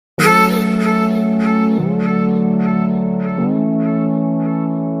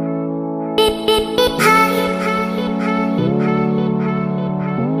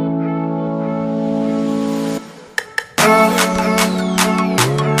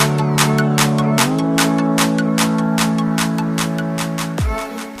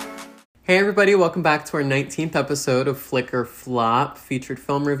Hey everybody, welcome back to our 19th episode of Flick or Flop, featured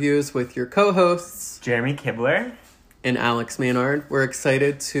film reviews with your co-hosts, Jeremy Kibler and Alex Maynard. We're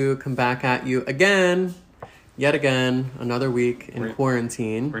excited to come back at you yet again, another week in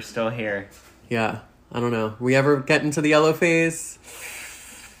quarantine. We're still here. Yeah, I don't know. We ever get into the yellow phase?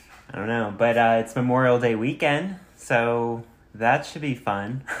 I don't know, but it's Memorial Day weekend, so that should be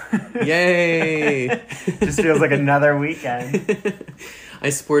fun. Yay! Just feels like another weekend. I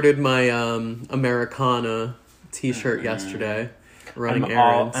sported my Americana t-shirt yesterday, running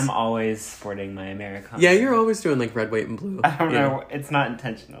errands. I'm always sporting my Americana. Yeah, you're always doing like red, white, and blue. I don't know. It's not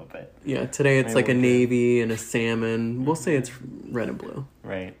intentional, but... Yeah, today it's like a navy and a salmon. We'll say it's red and blue.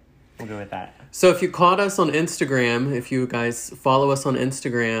 Right. We'll go with that. So if you caught us on Instagram, if you guys follow us on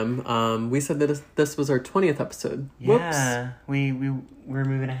Instagram, we said that this was our 20th episode. Yeah, we're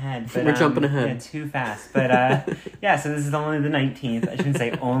moving ahead. But, we're jumping ahead. Yeah, too fast. But yeah, so this is only the 19th. I shouldn't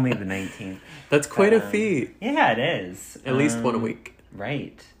say only the 19th. That's quite a feat. Yeah, it is. At least one a week.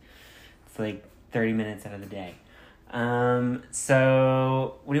 Right. It's like 30 minutes out of the day.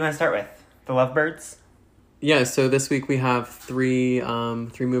 So what do you want to start with? The Lovebirds? Yeah, so this week we have three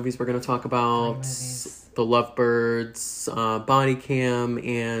movies we're going to talk about. The Lovebirds, Body Cam,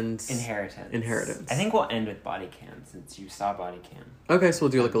 and... Inheritance. I think we'll end with Body Cam since you saw Body Cam. Okay, so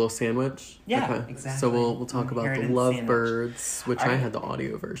we'll do like a little sandwich? Yeah, okay. Exactly. So we'll talk about The Lovebirds, which I had the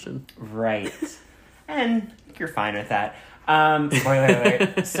audio version. Right. And you're fine with that. Spoiler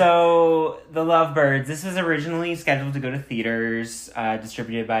alert. So, The Lovebirds, this was originally scheduled to go to theaters,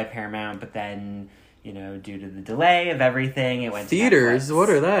 distributed by Paramount, but then... You know, due to the delay of everything, it went to theaters. Netflix.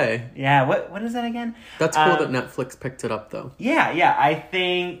 What are they? Yeah, what is that again? That's cool that Netflix picked it up, though. Yeah. I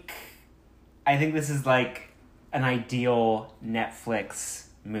think this is like an ideal Netflix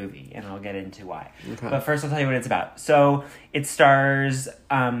movie, and I'll get into why. Okay. But first, I'll tell you what it's about. So it stars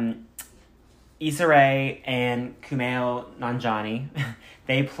Issa Rae and Kumail Nanjiani.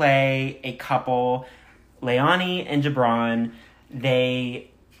 They play a couple, Leilani and Gibran. They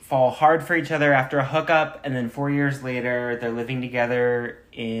fall hard for each other after a hookup, and then 4 years later, they're living together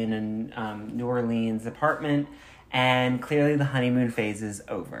in a New Orleans apartment, and clearly the honeymoon phase is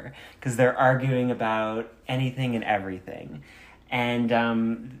over, because they're arguing about anything and everything. And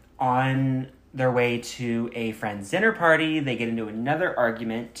on their way to a friend's dinner party, they get into another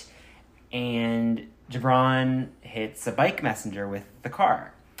argument, and Gibran hits a bike messenger with the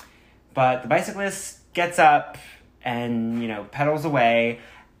car. But the bicyclist gets up and, pedals away.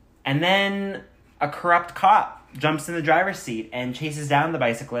 And then a corrupt cop jumps in the driver's seat and chases down the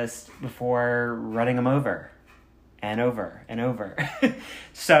bicyclist before running him over and over and over.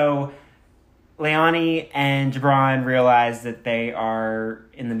 So Leilani and Gibran realize that they are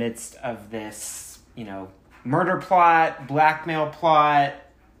in the midst of this, murder plot, blackmail plot.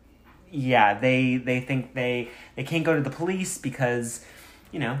 Yeah, they think they can't go to the police because,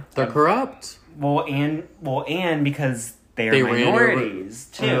 they're corrupt. Well, and because they are minorities,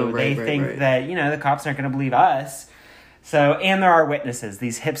 too. Oh, they think that, the cops aren't going to believe us. So, and there are witnesses,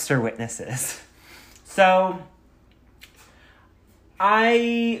 these hipster witnesses. So,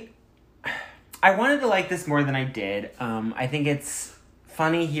 I wanted to like this more than I did. I think it's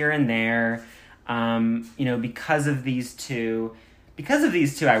funny here and there. Because of these two,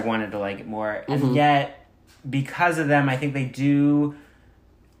 I wanted to like it more. Mm-hmm. And yet, because of them, I think they do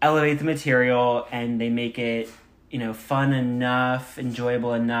elevate the material and they make it fun enough,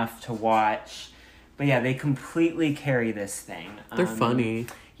 enjoyable enough to watch. But yeah, they completely carry this thing. They're funny.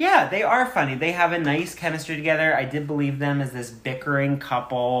 Yeah, they are funny. They have a nice chemistry together. I did believe them as this bickering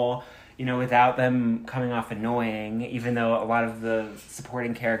couple, without them coming off annoying, even though a lot of the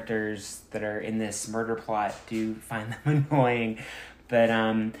supporting characters that are in this murder plot do find them annoying. But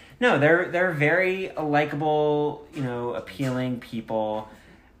no, they're very likable, appealing people.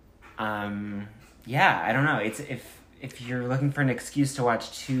 Yeah, I don't know. It's if you're looking for an excuse to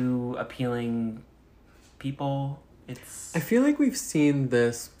watch two appealing people, it's... I feel like we've seen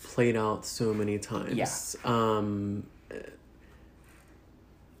this played out so many times. Yeah.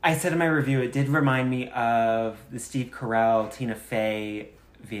 I said in my review, it did remind me of the Steve Carell, Tina Fey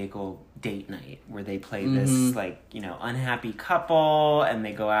vehicle date night, where they play this, unhappy couple, and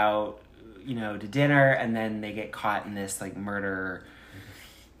they go out, to dinner, and then they get caught in this, murder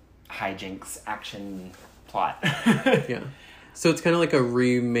hijinks action plot. Yeah. So it's kind of like a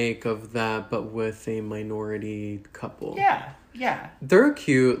remake of that, but with a minority couple. Yeah. They're a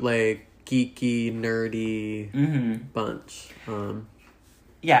cute, geeky, nerdy bunch.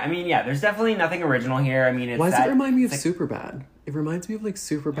 There's definitely nothing original here. Why does it remind me of Superbad? It reminds me of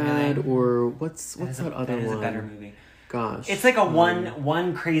Superbad, or what's that other one? That is a better movie. gosh. It's like a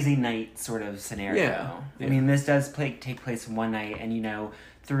one crazy night sort of scenario. Yeah. I mean, this does take place in one night, and, you know,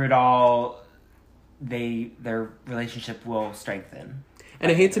 through it all, their relationship will strengthen.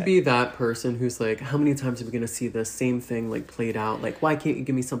 And I hate to be that person who's like, how many times are we going to see the same thing, like, played out? Like, why can't you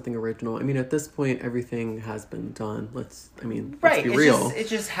give me something original? I mean, at this point, everything has been done. Let's be real. It's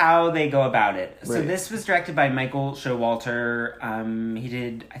just how they go about it. So Right. this was directed by Michael Showalter.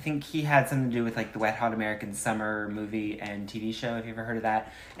 I think he had something to do with, like, the Wet Hot American Summer movie and TV show, if you ever heard of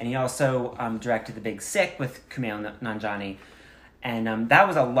that. And he also directed The Big Sick with Kumail Nanjiani. And that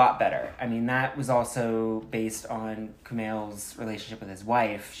was a lot better. I mean, that was also based on Kumail's relationship with his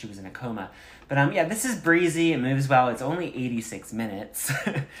wife. She was in a coma. But this is breezy. It moves well. It's only 86 minutes.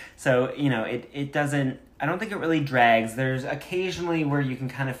 So, you know, it doesn't... I don't think it really drags. There's occasionally where you can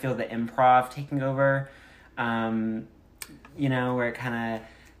kind of feel the improv taking over. You know, where it kind of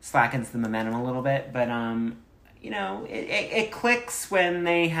slackens the momentum a little bit. But, you know, it clicks when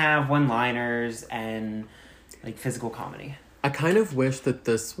they have one-liners and, like, physical comedy. I kind of wish that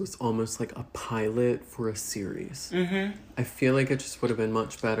this was almost like a pilot for a series. Mm-hmm. I feel like it just would have been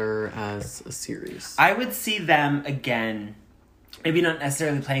much better as a series. I would see them again, maybe not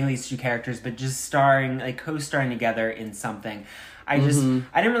necessarily playing these two characters, but just starring, like, co-starring together in something. I didn't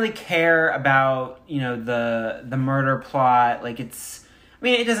really care about, you know, the murder plot. Like, it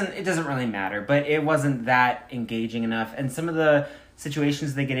doesn't really matter, but it wasn't that engaging enough. And some of the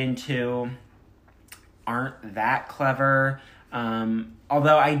situations they get into aren't that clever.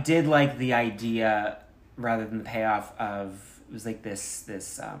 Although I did like the idea, rather than the payoff, of it was like this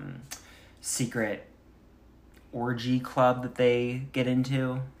secret orgy club that they get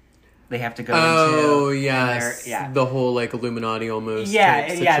into. They have to go into. Oh, yes. The whole, like, Illuminati almost type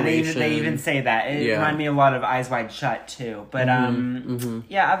situation. They even say that. It reminded me a lot of Eyes Wide Shut, too. But, other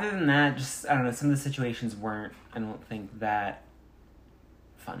than that, just, I don't know, some of the situations weren't, I don't think, that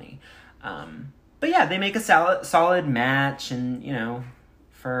funny. But yeah, they make a solid match, and, you know,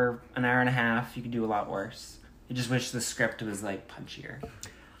 for an hour and a half, you could do a lot worse. I just wish the script was, like, punchier.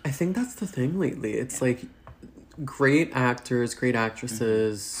 I think that's the thing lately. It's like great actors, great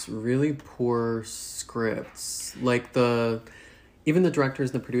actresses, really poor scripts. Like even the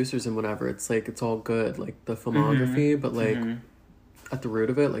directors and the producers and whatever, it's like, it's all good. Like the filmography, but like at the root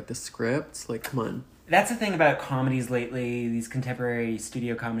of it, like the script, like, come on. That's the thing about comedies lately, these contemporary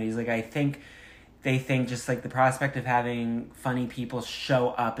studio comedies. Like, I think they think just, like, the prospect of having funny people show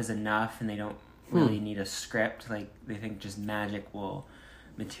up is enough, and they don't really need a script. Like, they think just magic will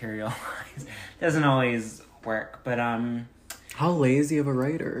materialize. Doesn't always work, but how lazy of a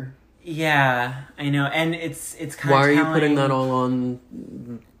writer. Yeah, I know, and it's kind of telling. Why are you putting that all on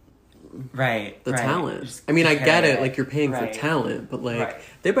the talent? Just I mean, I get it, like, you're paying for talent, but, like,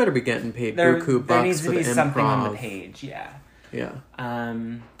 they better be getting paid buku bucks for the improv. There needs to be something on the page, yeah.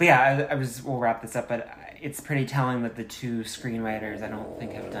 But yeah, we'll wrap this up, but it's pretty telling that the two screenwriters, I don't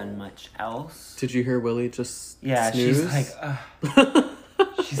think, have done much else. Did you hear Willie just snooze? She's like, ugh.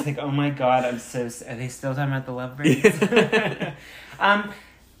 She's like, oh my God, are they still talking about the Lovebirds?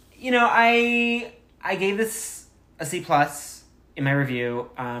 You know, I gave this a C+ in my review.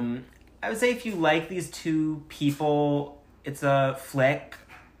 I would say if you like these two people, it's a flick.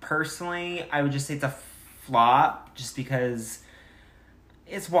 Personally, I would just say it's a flop, just because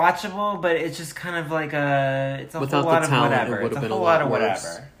it's watchable, but it's just kind of like it's a whole lot of whatever. It's a whole lot of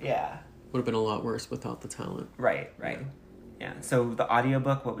whatever. Yeah. Would have been a lot worse without the talent. Right. Yeah. So the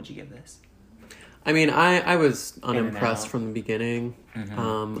audiobook, what would you give this? I mean, I was unimpressed from the beginning.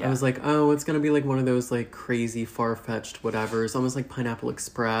 I was like, oh, it's going to be like one of those, like, crazy, far-fetched whatevers, almost like Pineapple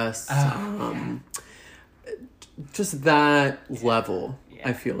Express. Just that level,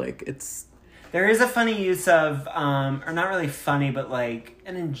 I feel like. There is a funny use of, or not really funny, but, like,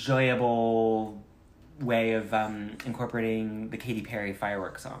 an enjoyable way of incorporating the Katy Perry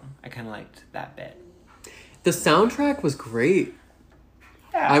Fireworks song. I kind of liked that bit. The soundtrack was great.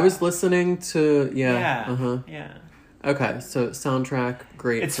 Yeah. I was listening to... Yeah. Okay, so soundtrack,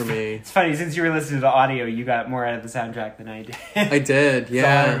 great for me. It's funny, since you were listening to the audio, you got more out of the soundtrack than I did. I did,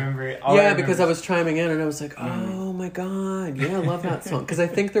 yeah. So I remember. Because I was chiming in and I was like, oh my God, yeah, I love that song. Because I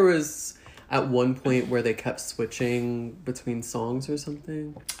think there was at one point where they kept switching between songs or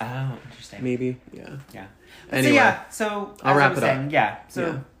something. Oh, interesting. Maybe, yeah. Anyway. So I'll wrap it up. Yeah.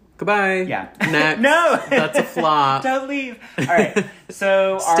 Goodbye. Yeah. Next. No! That's a flop. Don't leave. All right.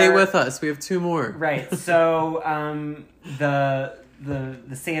 So stay with us. We have two more. Right. So the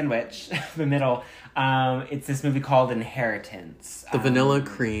sandwich, the middle, it's this movie called Inheritance. The Vanilla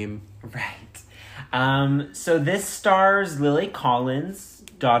Cream. Right. So this stars Lily Collins.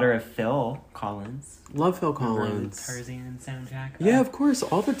 daughter of Phil Collins. Love Phil Remember Collins. the Tarzan soundtrack. Yeah, of course.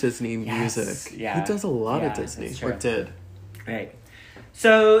 All the Disney Yes, music. yeah. He does a lot of Yeah, Disney. that's true. Or did. Right.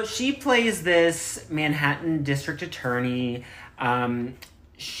 So she plays this Manhattan district attorney.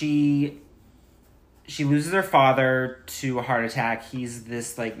 She loses her father to a heart attack. He's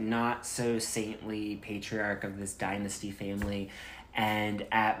this like not so saintly patriarch of this dynasty family. And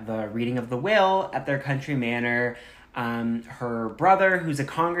at the reading of the will at their country manor, her brother, who's a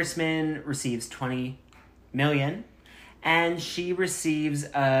congressman, receives $20 million, and she receives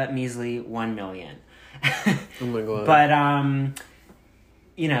a measly $1 million. Oh my god. But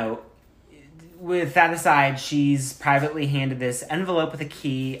you know, with that aside, she's privately handed this envelope with a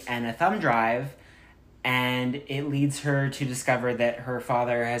key and a thumb drive, and it leads her to discover that her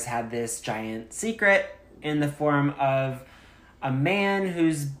father has had this giant secret in the form of a man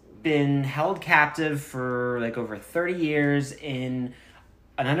who's been held captive for like over 30 years in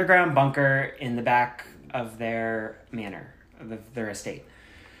an underground bunker in the back of their manor, of their estate.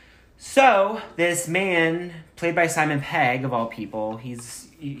 So this man, played by Simon Pegg of all people, he's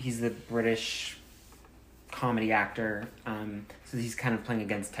the British comedy actor, so he's kind of playing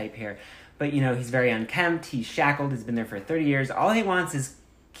against type here. But you know, he's very unkempt. He's shackled. He's been there for 30 years. All he wants is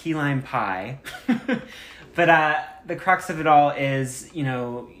key lime pie. But the crux of it all is, you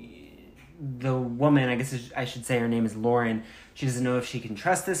know, the woman, I guess I should say her name is Lauren. She doesn't know if she can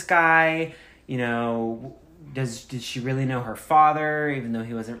trust this guy. You know, did she really know her father, even though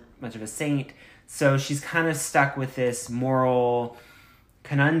he wasn't much of a saint? So she's kind of stuck with this moral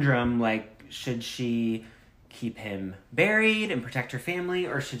conundrum, like, should she keep him buried and protect her family,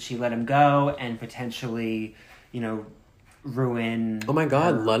 or should she let him go and potentially, you know, ruin Oh my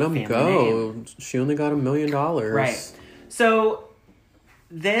god, her let him family go. name? She only got $1 million. Right. So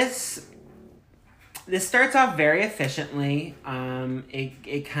this starts off very efficiently.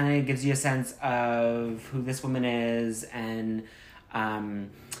 It kind of gives you a sense of who this woman is, and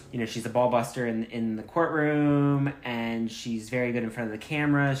you know, she's a ball buster in the courtroom, and she's very good in front of the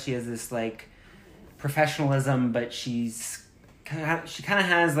camera. She has this like professionalism, but she kind of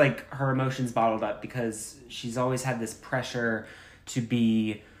has like her emotions bottled up because she's always had this pressure to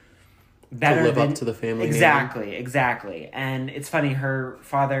be better, to live up to the family exactly, and it's funny, her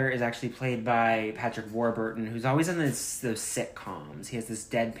father is actually played by Patrick Warburton, who's always in those sitcoms. He has this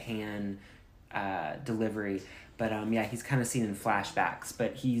deadpan delivery, but yeah, he's kind of seen in flashbacks,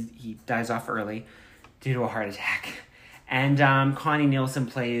 but he dies off early due to a heart attack. And Connie Nielsen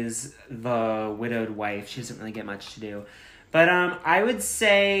plays the widowed wife. She doesn't really get much to do, but I would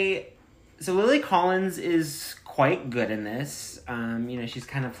say, so Lily Collins is quite good in this. You know, she's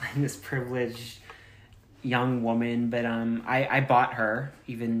kind of playing this privileged young woman, but I bought her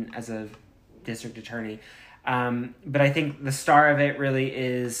even as a district attorney. But I think the star of it really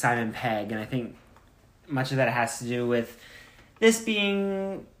is Simon Pegg, and I think much of that has to do with this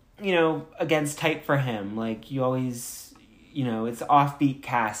being, you know, against type for him. Like, you always, you know, it's offbeat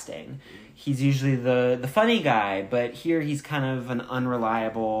casting. He's usually the funny guy, but here he's kind of an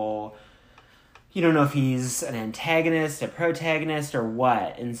unreliable. You don't know if he's an antagonist, a protagonist, or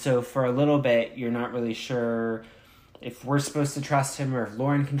what. And so for a little bit, you're not really sure if we're supposed to trust him or if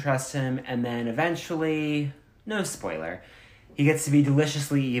Lauren can trust him. And then eventually, no spoiler, he gets to be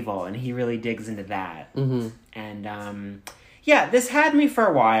deliciously evil, and he really digs into that. Mm-hmm. And yeah, this had me for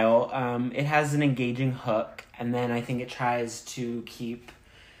a while. It has an engaging hook, and then I think it tries to keep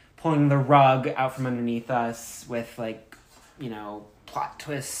pulling the rug out from underneath us with, like, you know, plot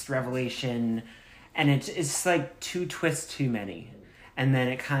twist, revelation. And it's like 2 twists too many. And then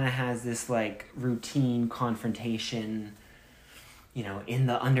it kind of has this like routine confrontation, you know, in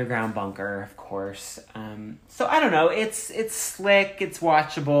the underground bunker, of course. So I don't know. It's slick. It's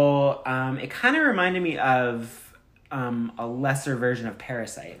watchable. It kind of reminded me of a lesser version of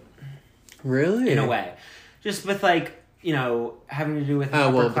Parasite. Really? In a way. Just with like, you know, having to do with an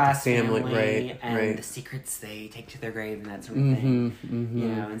upper class family right, and right. the secrets they take to their grave and that sort of thing. Mm-hmm. You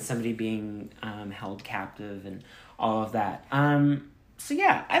know, and somebody being held captive and all of that. So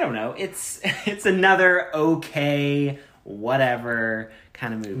yeah, I don't know. It's another okay, whatever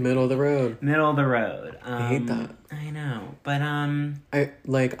kind of movie. Middle of the road. I hate that. I know, but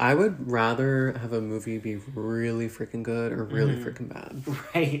I would rather have a movie be really freaking good or really freaking bad.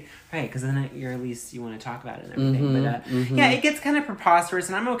 Right, because then you're at least you want to talk about it and everything. But yeah, it gets kind of preposterous,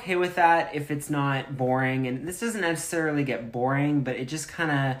 and I'm okay with that if it's not boring. And this doesn't necessarily get boring, but it just kind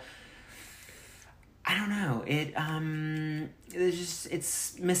of, I don't know.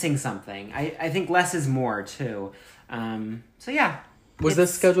 It's missing something. I think less is more too. So yeah. Was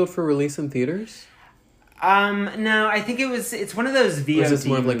this scheduled for release in theaters? No, I think it's one of those VOD this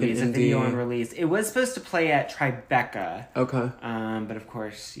more of like movies, an a video indie- on release. It was supposed to play at Tribeca. Okay. But of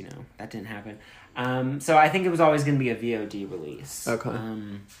course, that didn't happen. So I think it was always going to be a VOD release. Okay.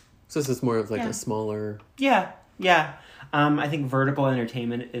 So this is more of like yeah. a smaller... Yeah. I think Vertical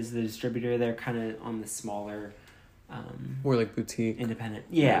Entertainment is the distributor. They're kind of on the smaller... more like boutique. Independent.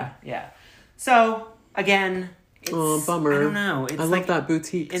 Yeah. So, again... Oh, bummer. I don't know. It's I love that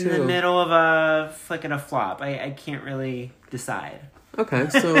boutique, in too. the middle of a flick and a flop. I can't really decide. Okay,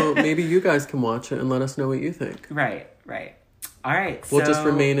 so maybe you guys can watch it and let us know what you think. Right. All right, We'll just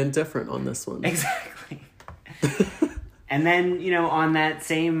remain indifferent on this one. Exactly. And then, on that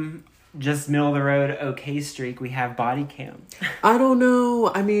same just middle of the road okay streak, we have Body Cam. I don't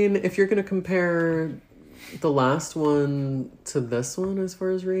know. I mean, if you're going to compare the last one to this one as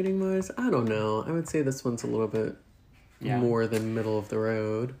far as rating wise, I don't know. I would say this one's a little bit more than middle of the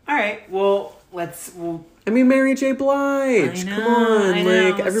road. All right, well, I mean, Mary J. Blige. Come on. I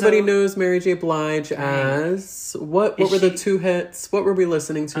know. Everybody knows Mary J. Blige as... What were the two hits? What were we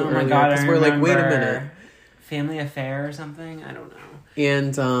listening to earlier? Oh my God, because we're like, wait a minute. Family Affair or something? I don't know.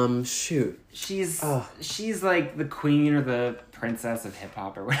 And, shoot. She's like the queen or the princess of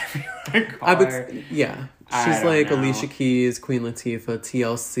hip-hop or whatever you want to call her. Yeah. She's like know. Alicia Keys, Queen Latifah,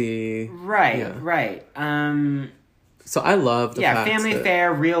 TLC. Right. So I love the fact Family that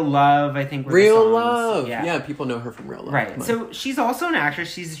Affair, Real Love, I think were Real the songs. Love. Yeah, people know her from Real Love. Right. So she's also an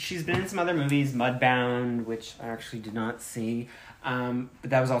actress. She's been in some other movies, Mudbound, which I actually did not see. But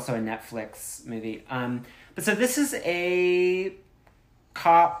that was also a Netflix movie. But so this is a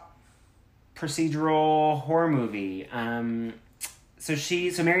cop procedural horror movie.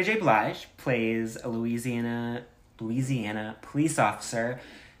 So Mary J. Blige plays a Louisiana police officer.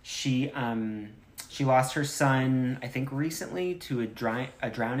 She lost her son, I think, recently to a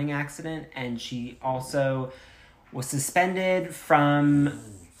drowning accident, and she also was suspended from,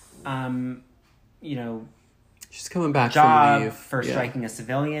 she's coming back job from leave for striking a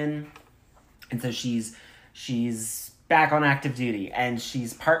civilian, and so she's back on active duty, and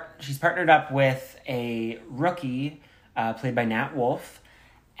she's partnered up with a rookie played by Nat Wolff,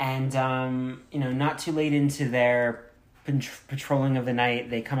 and not too late into their patrolling of the night,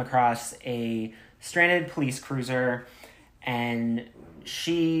 they come across a stranded police cruiser, and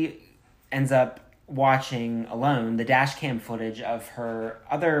she ends up watching alone the dash cam footage of her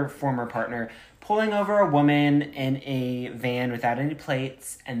other former partner pulling over a woman in a van without any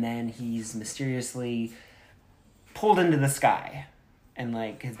plates, and then he's mysteriously pulled into the sky, and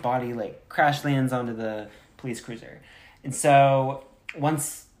his body crash lands onto the police cruiser. And so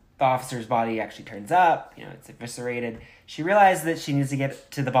once the officer's body actually turns up, it's eviscerated, she realized that she needs to get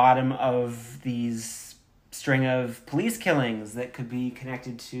to the bottom of these string of police killings that could be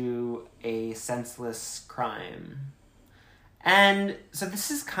connected to a senseless crime. And so this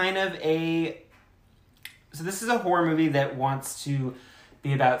is a horror movie that wants to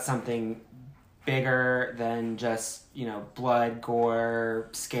be about something bigger than just, blood, gore,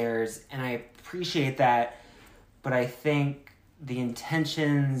 scares, and I appreciate that, but I think the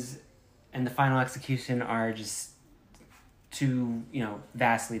intentions and the final execution are just too,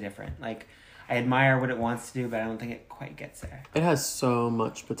 vastly different. I admire what it wants to do, but I don't think it quite gets there. It has so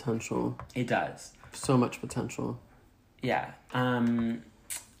much potential. It does. So much potential. Yeah. I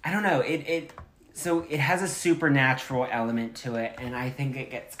don't know. So it has a supernatural element to it, and I think it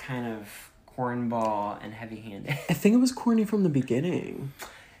gets kind of cornball and heavy-handed. I think it was corny from the beginning.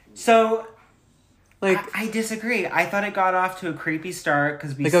 So... I disagree. I thought it got off to a creepy start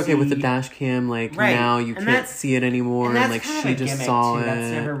because we okay, with the dash cam, now you can't see it anymore, and she just saw it. That's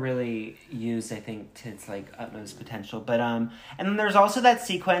never really used, I think, to its utmost potential. But and then there's also that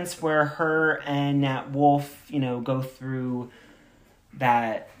sequence where her and Nat Wolff, go through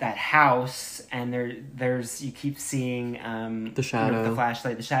that house, and there's you keep seeing the shadow, the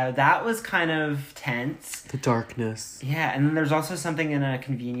flashlight, the shadow. That was kind of tense. The darkness. Yeah, and then there's also something in a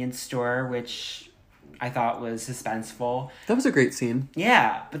convenience store which I thought was suspenseful. That was a great scene.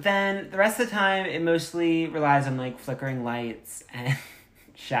 Yeah, but then the rest of the time, it mostly relies on flickering lights and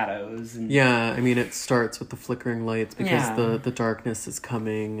shadows. And yeah, I mean, it starts with the flickering lights because the darkness is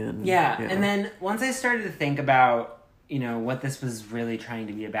coming. And and then once I started to think about, what this was really trying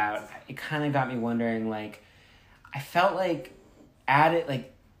to be about, it kind of got me wondering, I felt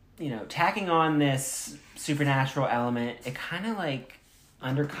tacking on this supernatural element, it kind of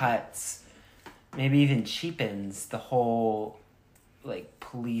undercuts, maybe even cheapens the whole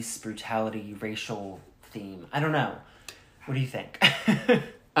police brutality, racial theme. I don't know. What do you think?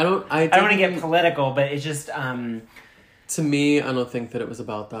 I don't want to get political, but it's just to me, I don't think that it was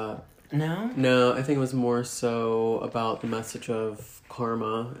about that. No, I think it was more so about the message of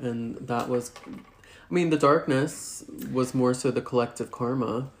karma, and that was, I mean, the darkness was more so the collective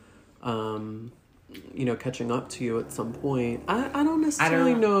karma, catching up to you at some point. I don't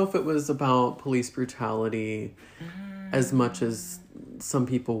necessarily know if it was about police brutality as much as some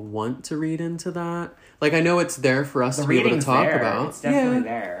people want to read into that. Like, I know it's there for us to be able to talk about. It's definitely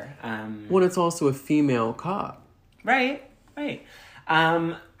there. When it's also a female cop. Right.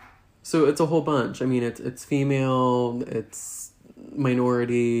 So it's a whole bunch. I mean, it's female, it's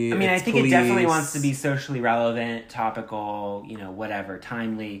minority. I mean, I think police. It definitely wants to be socially relevant, topical, whatever,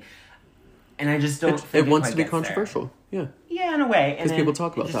 timely. And I just don't think it wants to be controversial. There. Yeah, in a way. Because people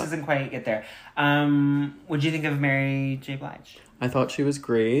talk about that. It just doesn't quite get there. What'd you think of Mary J. Blige? I thought she was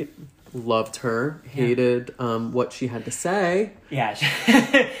great. Loved her. Hated what she had to say. Yeah.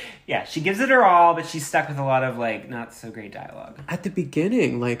 She gives it her all, but she's stuck with a lot of, not so great dialogue. At the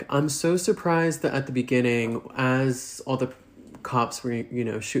beginning, I'm so surprised that at the beginning, as all the cops were,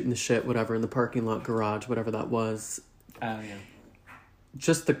 shooting the shit, whatever, in the parking lot, garage, whatever that was. Oh, yeah.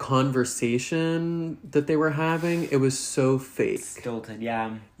 Just the conversation that they were having, it was so fake. Stilted,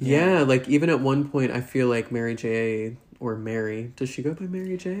 yeah. Yeah, even at one point, I feel like Mary J. Or Mary. Does she go by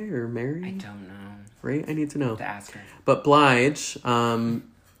Mary J. or Mary? I don't know. Right? I need to know. Have to ask her. But Blige,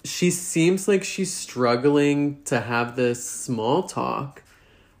 she seems like she's struggling to have this small talk.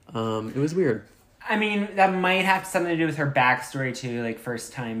 It was weird. I mean, that might have something to do with her backstory too,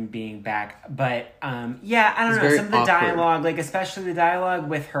 first time being back. But, I don't know. Some of the dialogue, especially the dialogue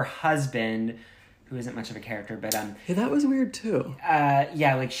with her husband, who isn't much of a character, but... yeah, that was weird too.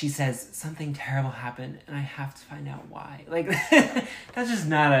 She says, something terrible happened, and I have to find out why. That's just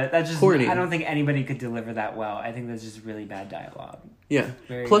not That's just... corny. I don't think anybody could deliver that well. I think that's just really bad dialogue. Yeah.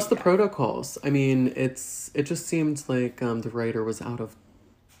 Plus the protocols. I mean, it just seemed like the writer was out of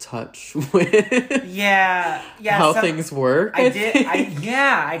touch with how things work.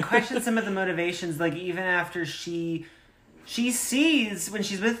 I questioned some of the motivations, even after she sees when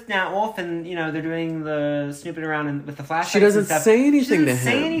she's with Nat Wolff and they're doing the snooping around with the flashlights. She doesn't say anything to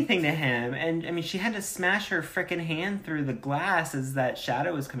him, and I mean she had to smash her frickin' hand through the glass as that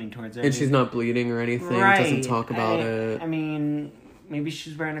shadow was coming towards her. And she's not bleeding or anything. Right. Doesn't talk about it. I mean, maybe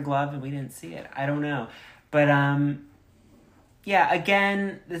she's wearing a glove and we didn't see it. I don't know, but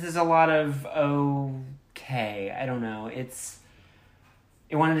again, this is a lot of okay. I don't know.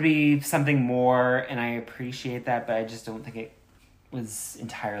 It wanted to be something more, and I appreciate that, but I just don't think it was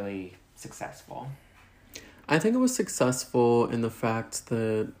entirely successful. I think it was successful in the fact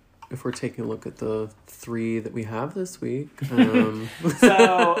that if we're taking a look at the 3 that we have this week...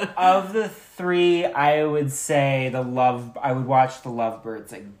 So, of the 3, I would say I would watch The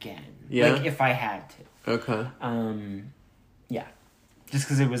Lovebirds again. Yeah? If I had to. Okay. Yeah. Just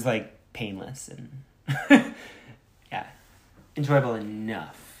because it was, painless and... yeah. Enjoyable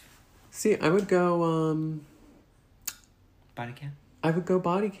enough. See, I would go, Body Cam? I would go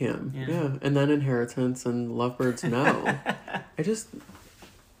Body Cam. Yeah. And then Inheritance and Lovebirds, no. I just...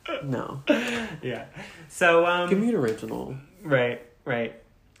 No. Yeah. So, give me an original. Right.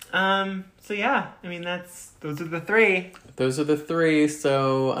 So yeah, I mean those are the 3. Those are the 3,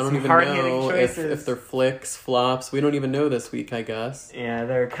 so I don't even know if they're flicks, flops. We don't even know this week, I guess. Yeah,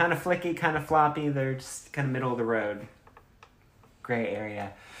 they're kind of flicky, kind of floppy. They're just kind of middle of the road. Gray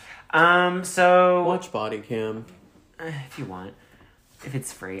area. So... watch Body Cam. If you want. If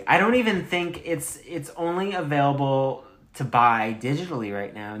it's free. I don't even think it's only available to buy digitally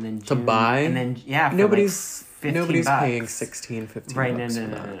right now. And then June, to buy? And then, yeah, for nobody's $15. paying $16, $15 right, no, for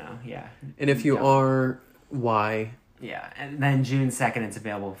that. Yeah. And if you are, why? Yeah, and then June 2nd it's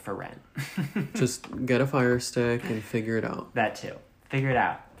available for rent. Just get a Fire Stick and figure it out. That too. Figure it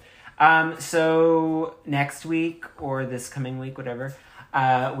out. So next week, or this coming week, whatever,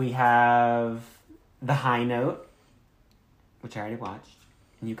 we have The High Note, which I already watched,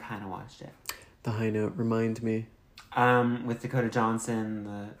 and you kind of watched it. The High Note, remind me. With Dakota Johnson,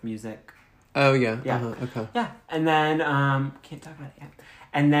 the music. Oh, yeah. Yeah. Okay. Yeah. And then, can't talk about it yet.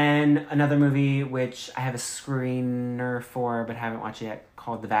 And then another movie, which I have a screener for, but haven't watched yet,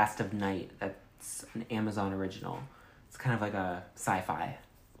 called The Vast of Night. That's an Amazon original. It's kind of like a sci-fi.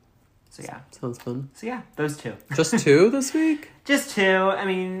 So, yeah. Sounds fun. So, yeah, those 2. Just 2 this week? Just 2. I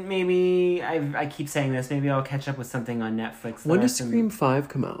mean, maybe, I keep saying this, maybe I'll catch up with something on Netflix. When does Scream 5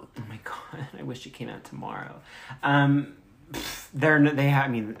 come out? Oh my god, I wish it came out tomorrow. They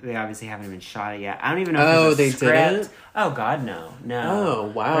obviously haven't even shot it yet. I don't even know if there's a script. Didn't? Oh god, no.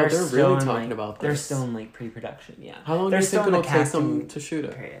 Oh wow, they're really talking about this. They're still in pre-production, yeah. How long do you think it'll take them to shoot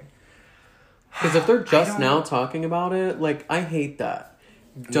it? Because if they're just now talking about it, I hate that.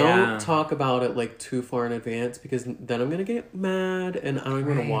 Don't talk about it like too far in advance because then I'm gonna get mad and I'm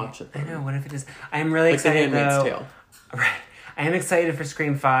not gonna watch it then. I know, what if it is? I'm really excited, The Handmaid's though. Tale. Right. I am excited for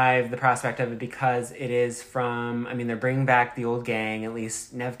Scream 5, the prospect of it, because it is from, I mean, they're bringing back the old gang, at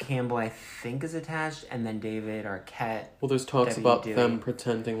least Nev Campbell, I think, is attached, and then David Arquette. Well, there's talks W. about Dewey. them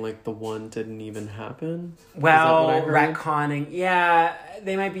pretending like the one didn't even happen. Well, Is that what I heard? retconning. Yeah,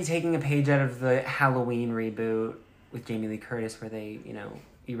 they might be taking a page out of the Halloween reboot with Jamie Lee Curtis where they,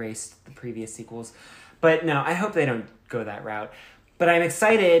 erased the previous sequels. But no, I hope they don't go that route. But I'm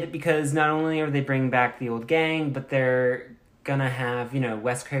excited because not only are they bringing back the old gang, but they're gonna have,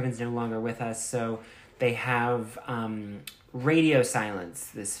 Wes Craven's no longer with us, so they have Radio Silence,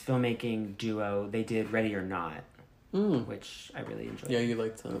 this filmmaking duo. They did Ready or Not, which I really enjoyed. Yeah, you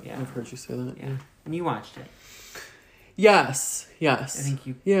liked that. Yeah. I've heard you say that. Yeah. And you watched it. Yes. I think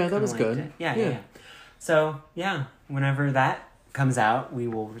you Yeah, that kinda was liked good. it. Yeah. So, whenever that comes out, we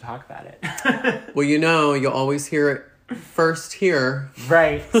will talk about it. Well, you'll always hear it first here.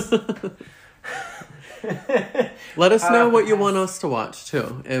 Right. Let us know what you want us to watch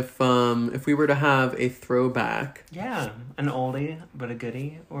too. If we were to have a throwback. Yeah, an oldie but a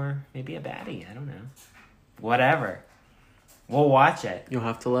goodie, or maybe a baddie. I don't know. Whatever. We'll watch it. You'll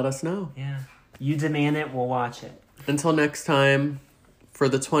have to let us know. Yeah. You demand it, we'll watch it. Until next time, for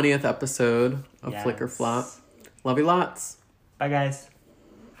the 20th episode of Yes. Flicker Flop. Love you lots. Bye, guys.